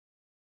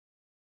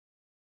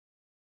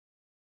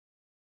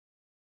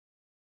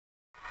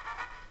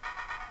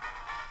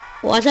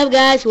What's up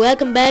guys,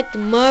 welcome back to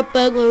more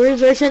Pokemon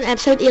Version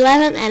episode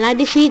 11 and I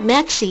defeat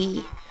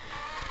Maxie.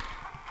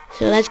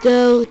 So let's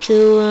go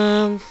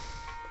to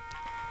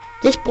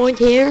this point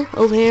here,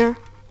 over here.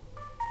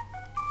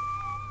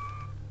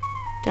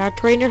 There are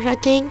trainers I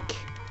think.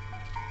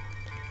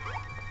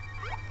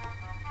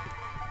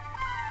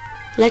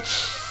 Let's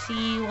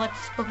see what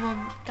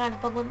kind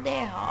of Pokemon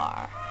there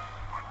are.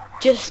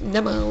 Just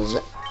numbers.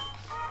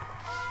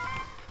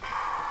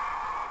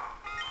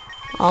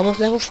 Almost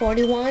level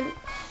 41.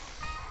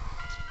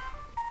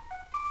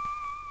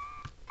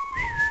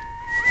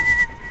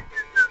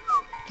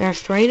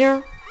 There's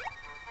trainer,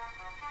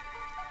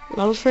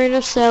 level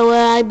trainer. So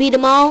I beat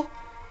them all,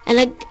 and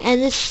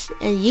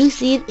you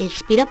see it's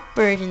speed up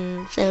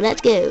version. So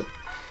let's go.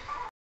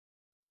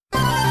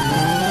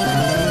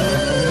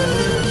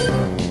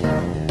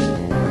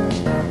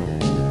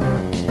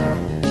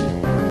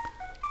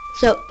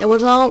 So that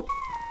was all.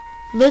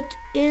 But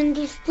in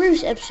this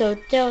previous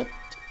episode,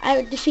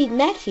 I defeat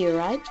Maxie,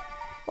 right?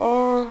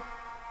 Or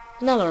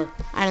another?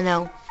 I don't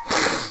know.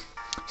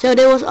 So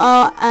there was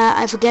all,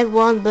 I forget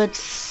one, but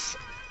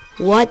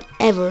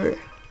whatever.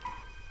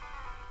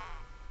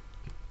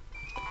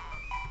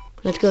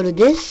 Let's go to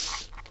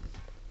this.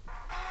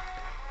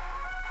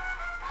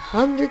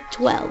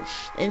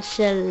 112. And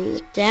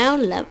select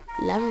down,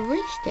 level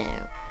race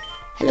down.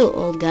 Hello,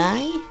 old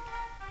guy.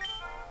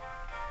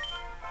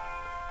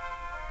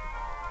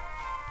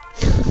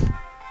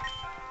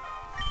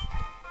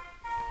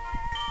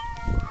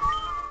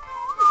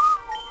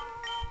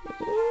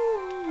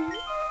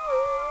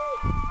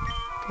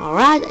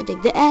 Alright, I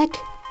take the egg.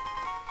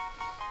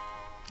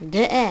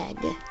 The egg.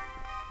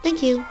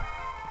 Thank you.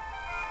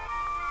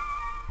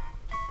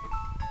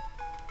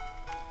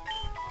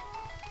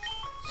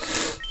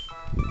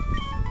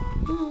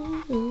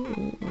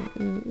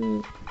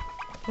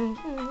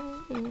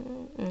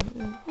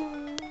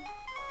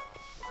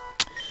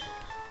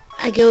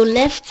 I go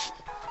left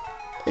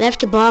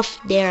above,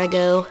 there I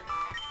go.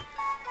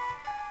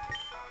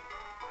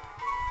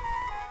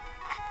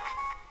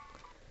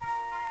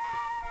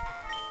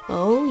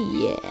 Oh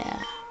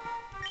yeah.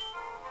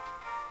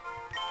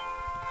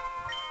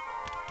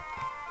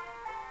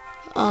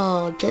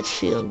 Oh, that's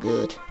feeling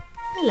good.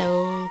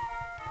 Hello.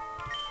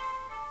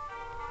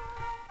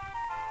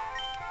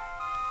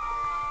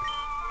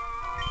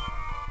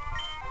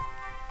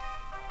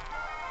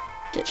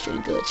 That's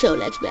feeling good. So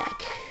let's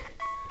back.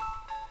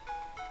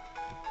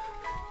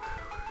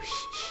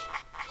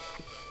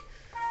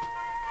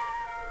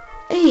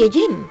 Hey, a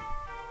gym.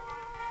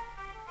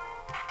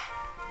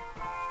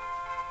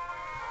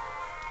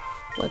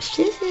 What's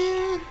this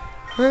here?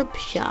 Herb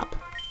shop.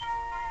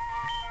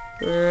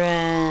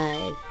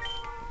 Right.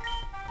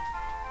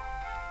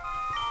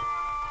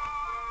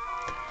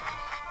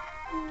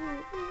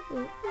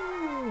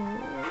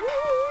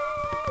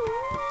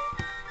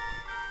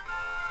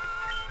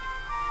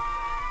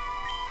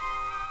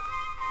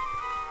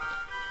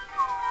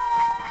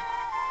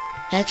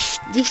 Let's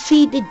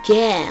defeat the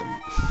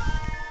jam.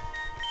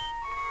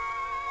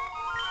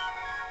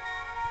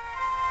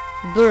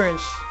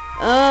 Burns.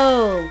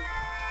 Oh.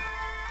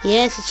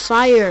 Yes, it's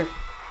fire.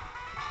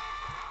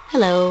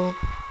 Hello.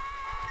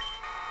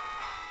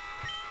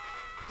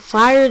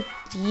 Fire,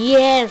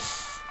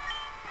 yes.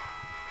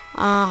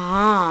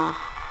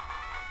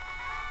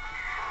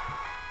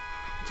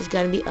 This is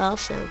gonna be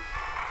awesome.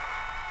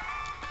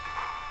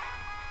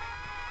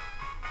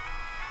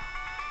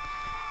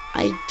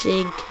 I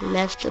think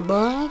left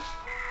above.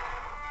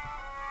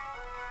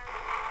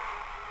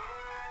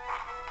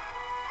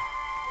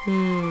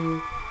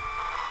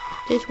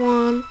 This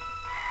one.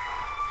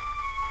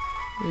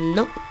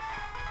 Nope.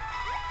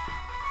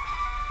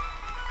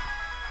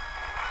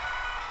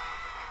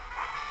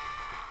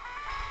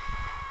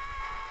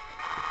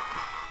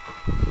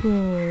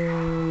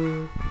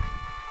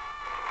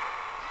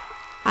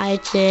 I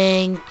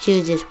think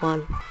choose this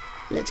one.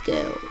 Let's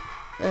go.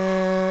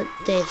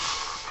 This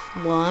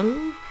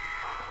one.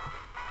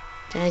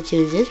 Can I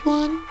choose this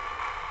one?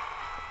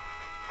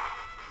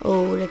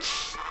 Oh,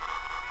 let's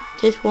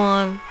this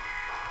one.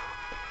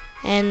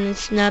 And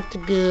it's not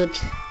good.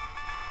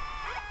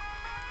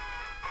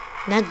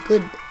 Not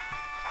good.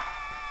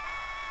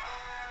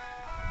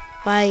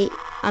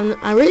 I'm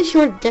really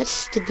sure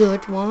that's the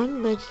good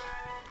one, but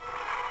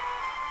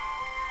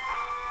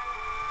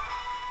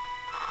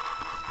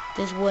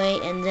this way,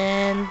 and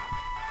then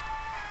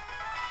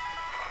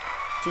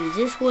choose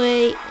this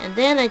way, and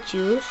then I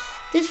choose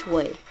this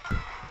way.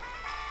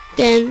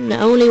 Then the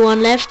only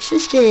one left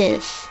is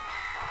this.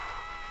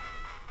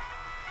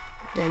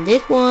 Then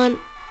this one.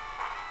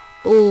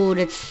 Oh,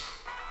 that's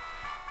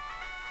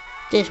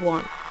this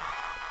one.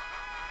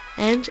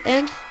 And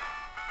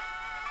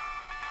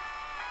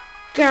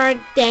God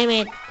damn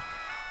it.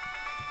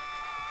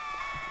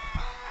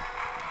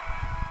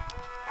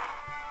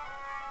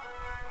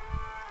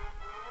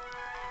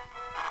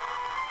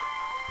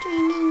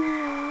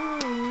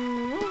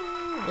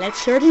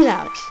 Let's sort it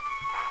out.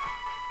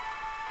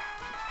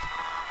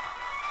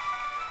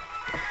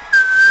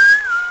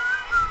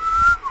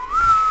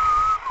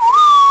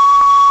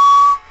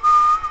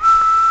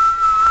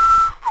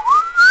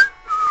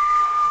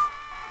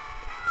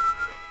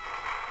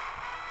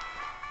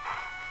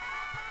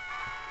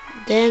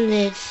 Then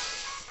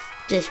it's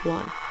this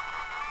one.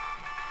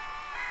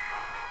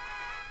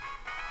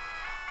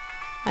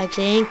 I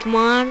think, come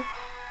on.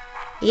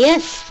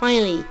 Yes,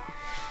 finally.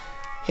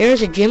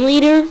 Here's a gym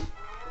leader.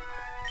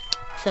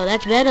 So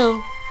that's better.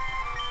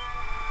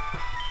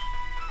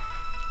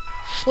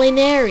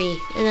 Flannery,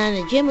 and I'm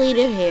the gym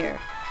leader here.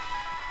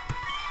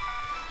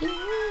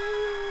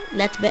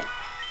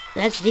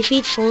 Let's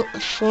defeat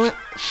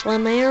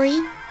Flannery.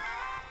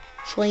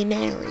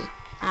 Flannery.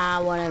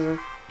 Whatever.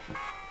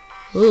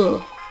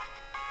 Ooh.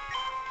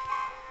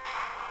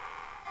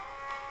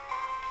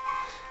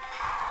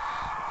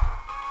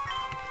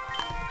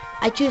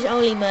 I choose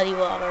only muddy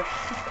water.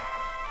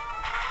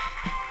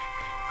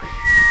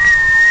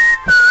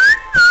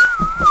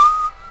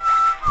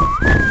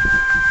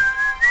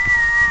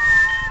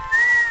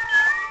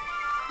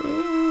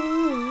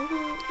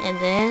 And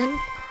then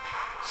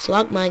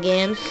Slugma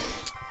again.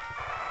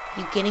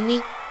 You kidding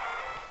me?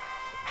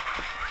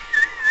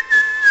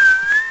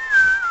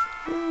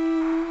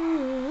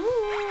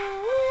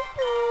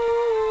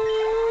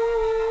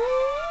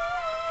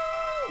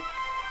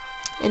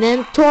 And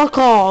then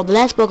Torkoal, the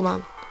last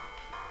Pokemon.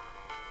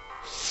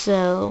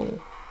 So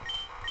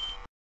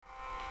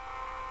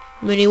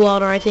muddy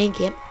water, I think.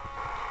 Yep.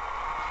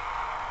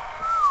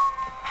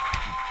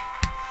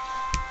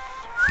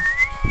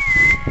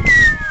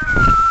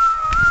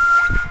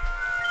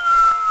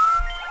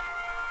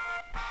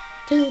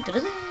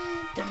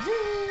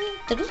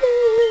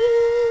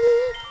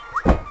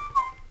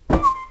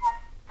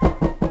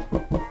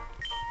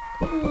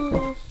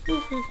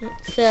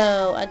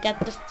 So I got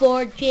the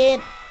 4th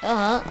gym.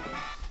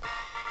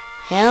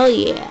 Hell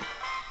yeah.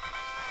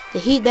 The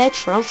heat badge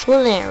from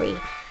Flannery.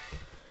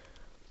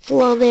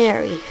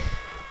 Flannery.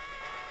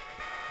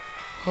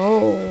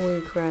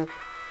 Holy crap.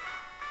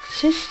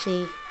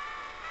 50.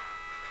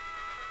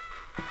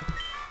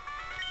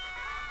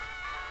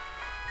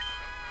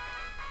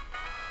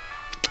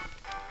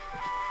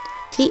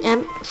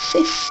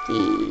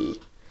 TM50.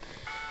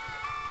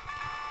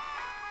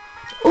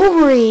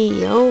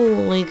 Ovary.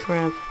 Holy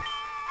crap.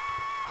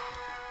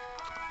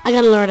 I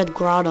gotta learn at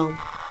Groudon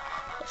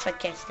if I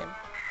catch them.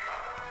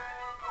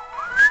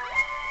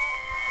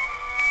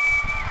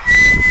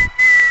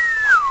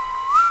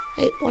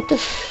 Hey, what the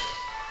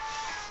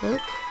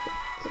fuck?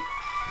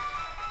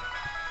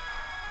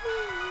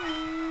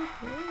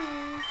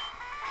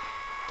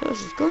 That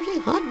was a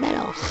scorching hot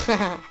battle.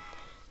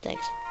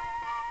 Thanks.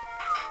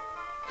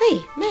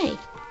 Hey, May.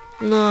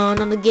 No,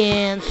 not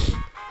again.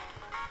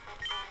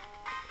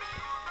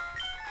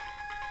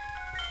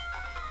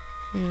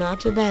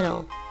 Not a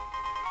battle.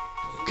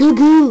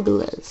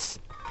 Googlers.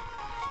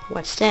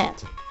 What's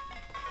that?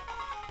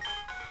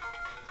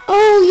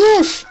 Oh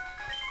yes!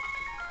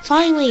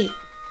 Finally,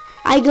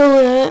 I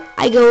go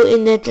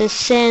in that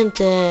sand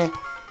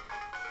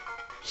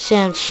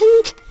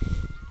suit.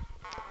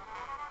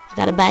 I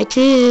got a bite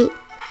too.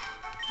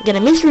 I got a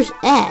Mistress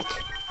egg.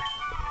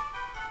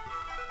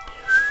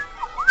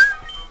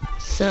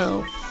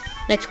 So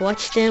let's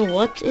watch then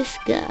what is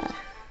got.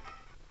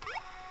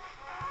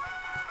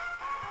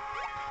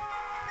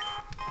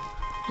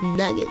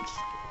 Nuggets.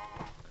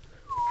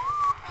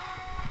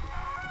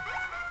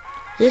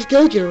 Let's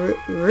go to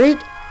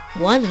Route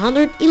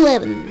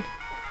 111.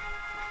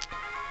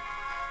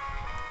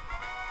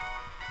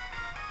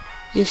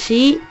 You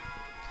see,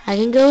 I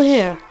can go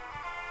here.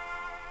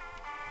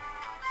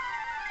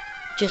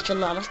 Just a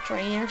lot of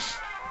trainers.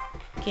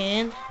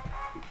 Again.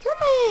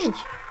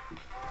 Garbage!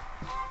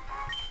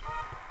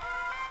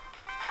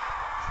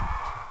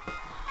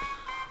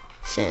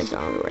 Sands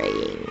on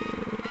rating.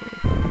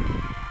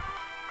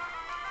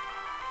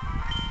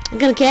 I'm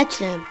gonna catch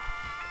them.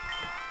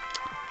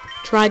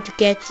 Try to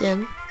catch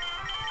them.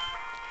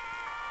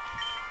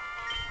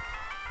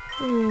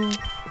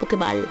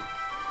 Pokeball.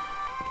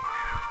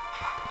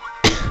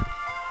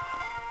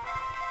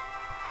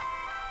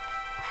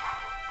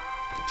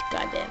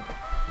 Goddamn.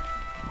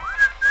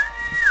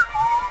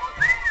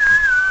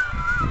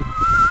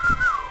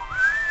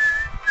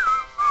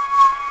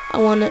 I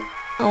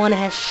wanna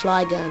have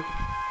Flygon.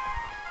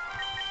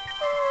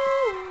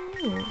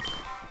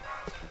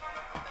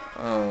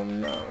 Oh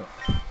no.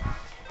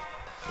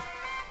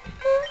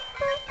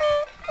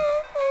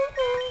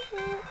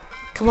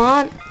 Come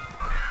on.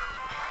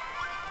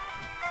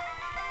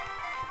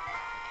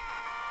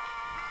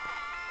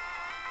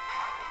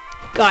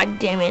 God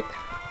damn it.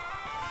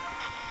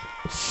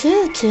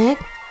 Celtic?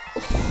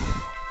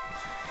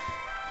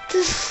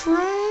 The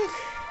fuck?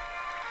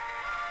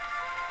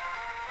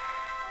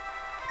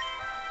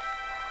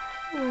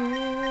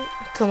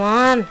 Come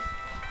on.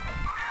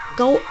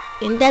 Go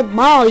in that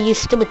ball, you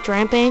stupid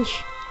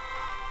trampage.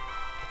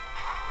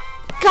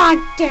 God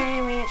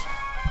damn it.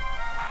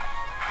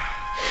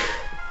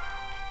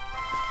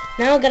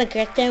 Now I'm gonna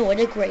get there with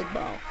a great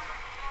ball.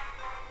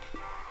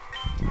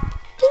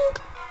 Dink.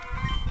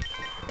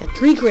 Got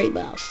 3 great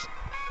balls.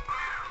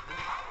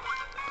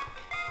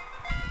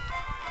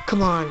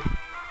 Come on.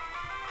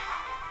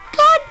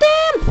 God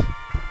damn!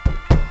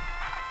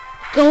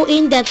 Go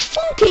in that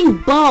fucking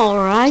ball,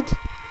 right?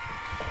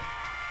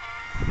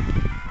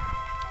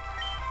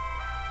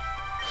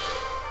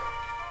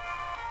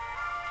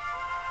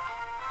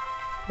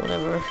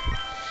 Whatever.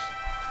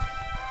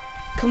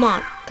 Come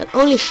on, got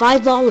only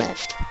 5 balls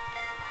left.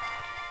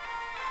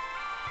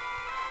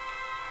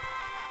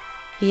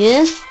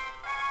 Yes.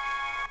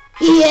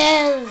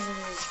 Yes!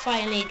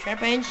 Finally,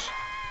 trap range.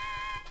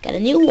 Got a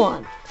new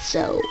one.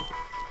 So,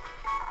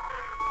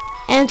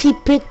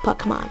 anti-pig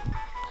Pokemon.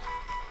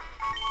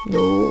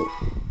 No.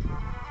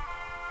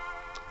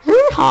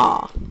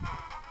 Hoo-ha!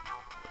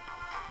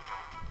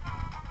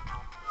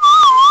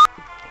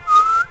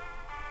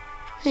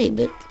 Hey,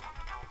 but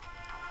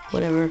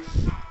whatever.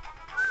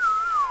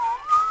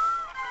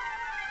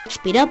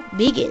 Speed up,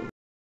 begin.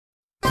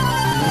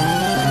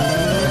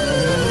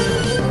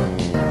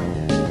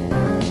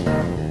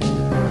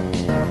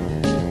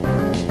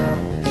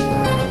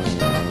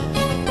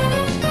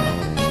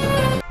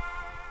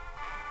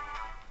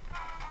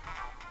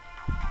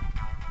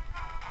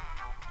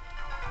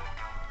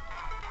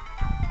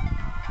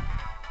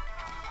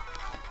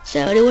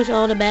 So there was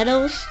all the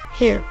battles.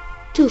 Here,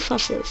 2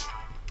 fossils.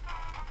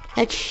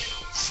 Let's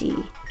see.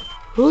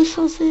 Who's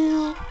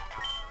fossil?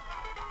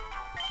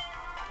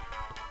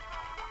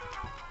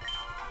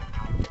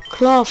 The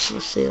claw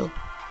fossil.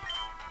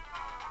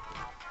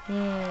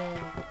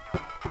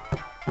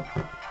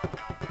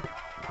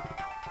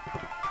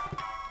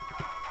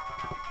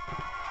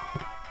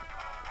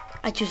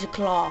 I choose a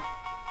claw.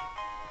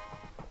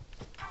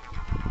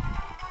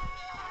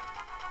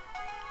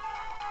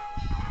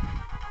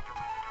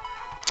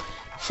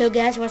 So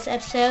guys, what's the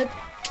episode?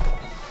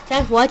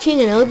 Thanks for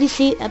watching, and I hope you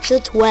see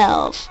episode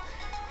 12.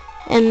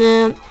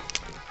 And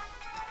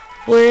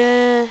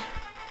we're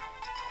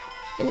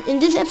in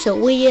this episode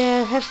we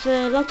have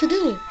a lot to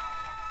do.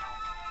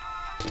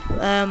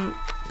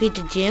 Beat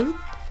the gym,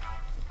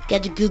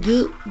 get the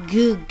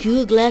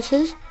goo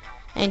glasses,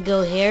 and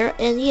go here.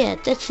 And yeah,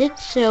 that's it.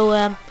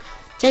 So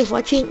thanks for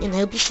watching, and I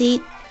hope you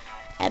see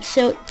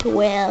episode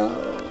 12.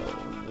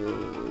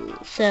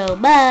 So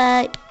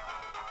bye.